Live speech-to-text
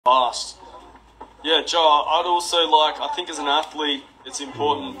fast. Yeah, Joe, I'd also like, I think as an athlete, it's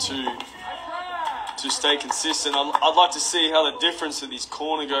important to stay consistent. I'd like to see how the difference of his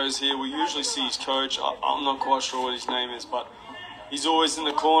corner goes here. We usually see his coach. I'm not quite sure what his name is, but he's always in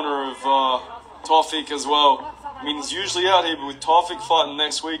the corner of Tawfik as well. I mean, he's usually out here, but with Tawfik fighting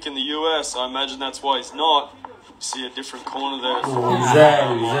next week in the US, I imagine that's why he's not. You see a different corner there. So it'll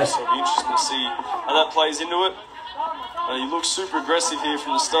be interesting to see how that plays into it. He looks super aggressive here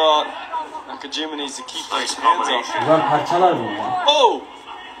from the start. Nakajima needs to keep those hands up. Oh!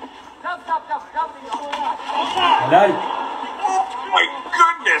 My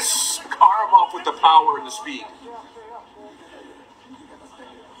goodness! Karamov with the power and the speed.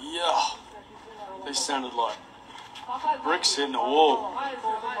 Yeah. They sounded like bricks hitting the wall.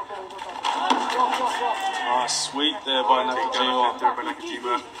 Nice sweep there by Nakajima.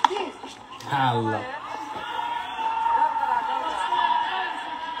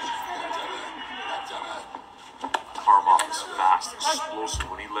 Karamov is fast, explosive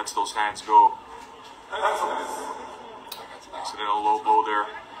when he lets those hands go. Accidental low blow there.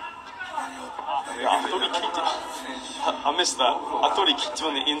 Yeah, I thought he kicked it. I missed that. I thought he kicked him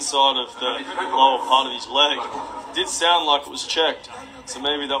on the inside of the lower part of his leg. It did sound like it was checked, so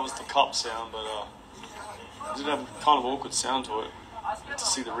maybe that was the cup sound, but it did have a kind of awkward sound to it. To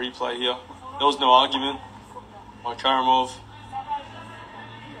see the replay here. There was no argument by Karamov.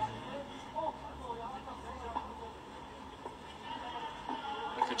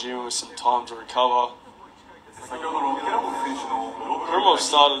 Nakajima with some time to recover. Karamov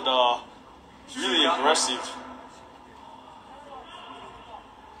started really aggressive.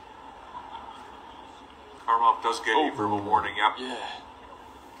 Karamov does get a verbal warning, yep.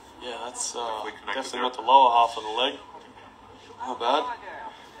 Yeah, that's definitely not the lower half of the leg. Not bad.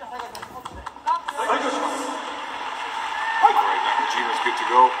 Alright, Nakajima's good to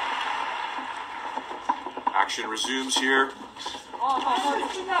go. Action resumes here.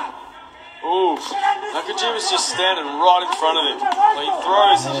 Ooh, Nakajima's just standing right in front of him. When he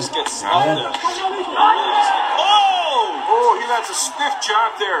throws, he just gets stuffed there. Oh, he lands a stiff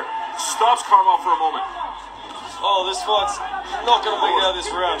jab there. Stops Karamov for a moment. Oh, this fight's not going to make it out of this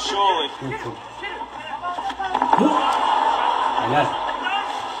round, surely.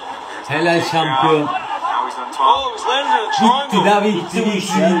 Helal şampiyon. Now he's on top. Oh, he's landed in a triangle.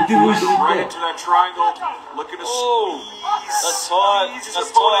 Right into that triangle. Looking to squeeze. That's tight.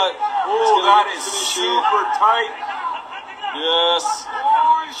 That's tight. Oh, that is super tight. Yes.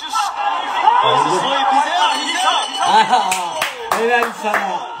 Oh, he's just... He's asleep. He's out. He's out. Helal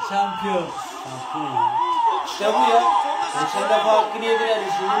sana şampiyon. İşte bu ya. Geçen defa hakkını yediler.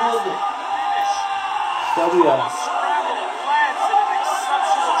 Şimdi ne oldu? İşte bu ya.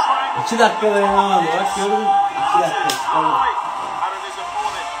 2 dakika dayanamadı. Bak gördün. 2 dakika.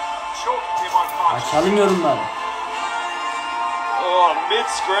 Açalım yorumları. Oh,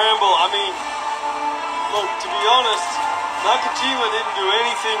 mid-scramble. I mean, look, to be honest, Nakajima didn't do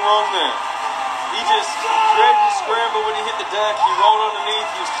anything wrong there. He just created a scramble when he hit the deck. He rolled underneath.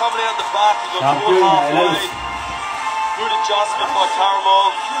 He was coming out the back. He got caught halfway. Good adjustment by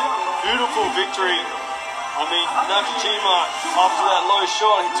Karamov. Beautiful victory. I mean, Nakajima, after that low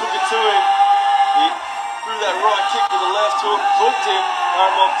shot, he took it to him. He threw that right kick with the left hook, hooked him.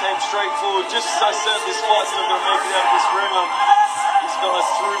 Karamov came straight forward. Just as I said, this fight's not going to make it out of this round. These guys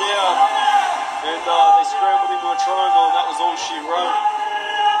threw down, and they scrambled into a triangle, and that was all she wrote.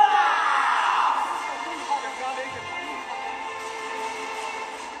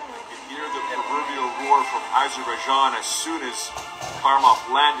 You can hear the proverbial roar from Azerbaijan as soon as Karamov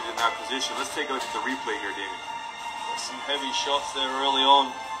landed in that position. Let's take a look at the replay here, David. Some heavy shots there early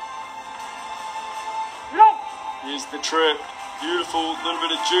on. Here's the trip. Beautiful little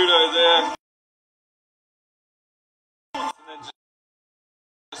bit of judo there. And then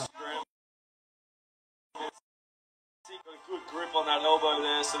just scramble. He got a good grip on that elbow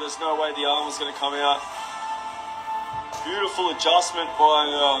there, so there's no way the arm was going to come out. Beautiful adjustment by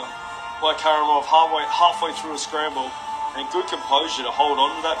Karamov halfway through a scramble. And good composure to hold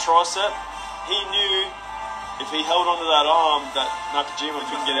on to that tricep. He knew if he held onto that arm that Nakajima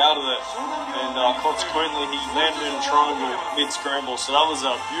couldn't get out of it. And consequently he landed in a triangle mid-scramble. So that was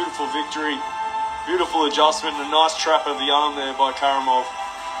a beautiful victory. Beautiful adjustment and a nice trap of the arm there by Karamov.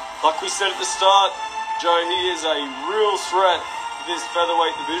 Like we said at the start, Joe, he is a real threat in this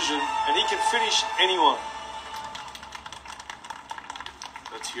featherweight division. And he can finish anyone.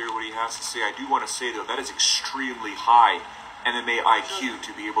 Let's hear what he has to say. I do want to say, though, that is extremely high MMA IQ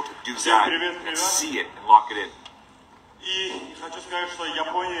to be able to do that and see it and lock it in. И хочу сказать, что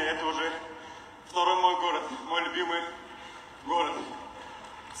Япония — это уже второй мой город, мой любимый город.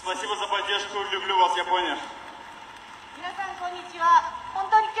 Спасибо за поддержку. Люблю вас, Япония. 皆さんこんにちは。本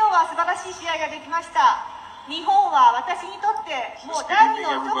当に今日は素晴らしい試合ができました。日本は私にとってもう第二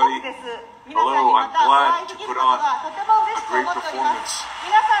の祖国です。皆さんにまたお会いできることがとても嬉しく思っております。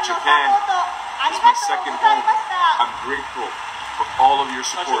皆さんのサポートありがとうございました。 I'm grateful for all of your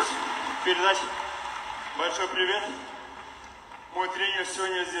support. Передать большой привет. Мой тренер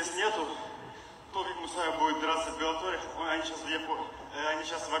сегодня здесь нету. Топик Мусаев будет драться в Беллаторе. Они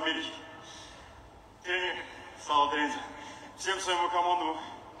сейчас в Америке. Тренер, слава тренер. Всем своему командному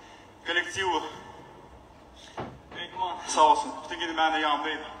коллективу. Sağ olsun. Bütün gün ben de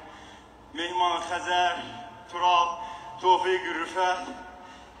yanımdayım. Mehman, Xəzər, Tural, Tofiq, Rüfət.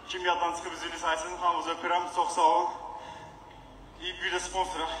 Kim yaddan çıxıb üzülü saysın. Hamınızı öpürəm. Çox sağ olun. İyi bir de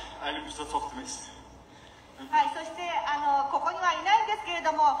sponsora. Əlim üstə çox demək istəyirəm. はい、そしてここにはいないんですけれど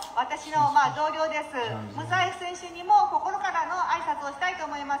も、私の同僚です。ムサエフ選手にも心からの挨拶をしたいと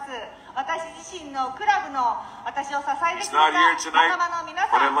思います。私自身のクラブの私を支えてくれた仲間の皆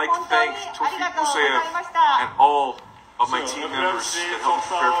さん、本当にありがとうございました。 And all of my team members that helped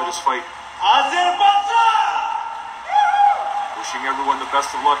prepare for this fight. Wishing everyone the best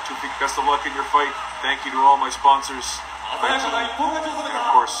of luck. Tufik, best of luck in your fight. Thank you to all my sponsors. My team. And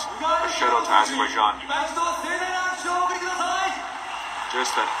of course, a shout out to Azerbaijan.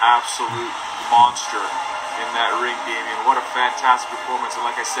 Just an absolute monster in that ring, Damien. What a fantastic performance. And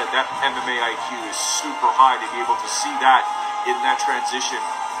like I said, that MMA IQ is super high to be able to see that in that transition,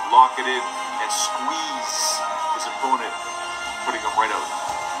 lock it in, and squeeze his opponent, putting him right out.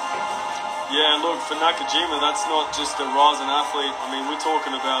 Yeah, look, for Nakajima, that's not just a rising athlete. I mean, we're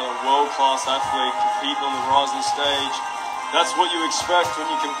talking about a world-class athlete competing on the rising stage. That's what you expect when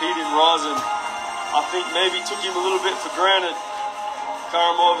you compete in rising. I think maybe took him a little bit for granted.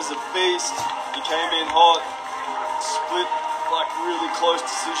 Karamov is a beast. He came in hot, split like really close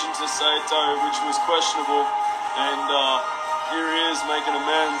decision to Saito, which was questionable. And here he is making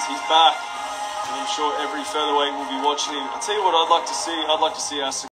amends. He's back. And I'm sure every featherweight will be watching him. I'll tell you what I'd like to see. I'd like to see us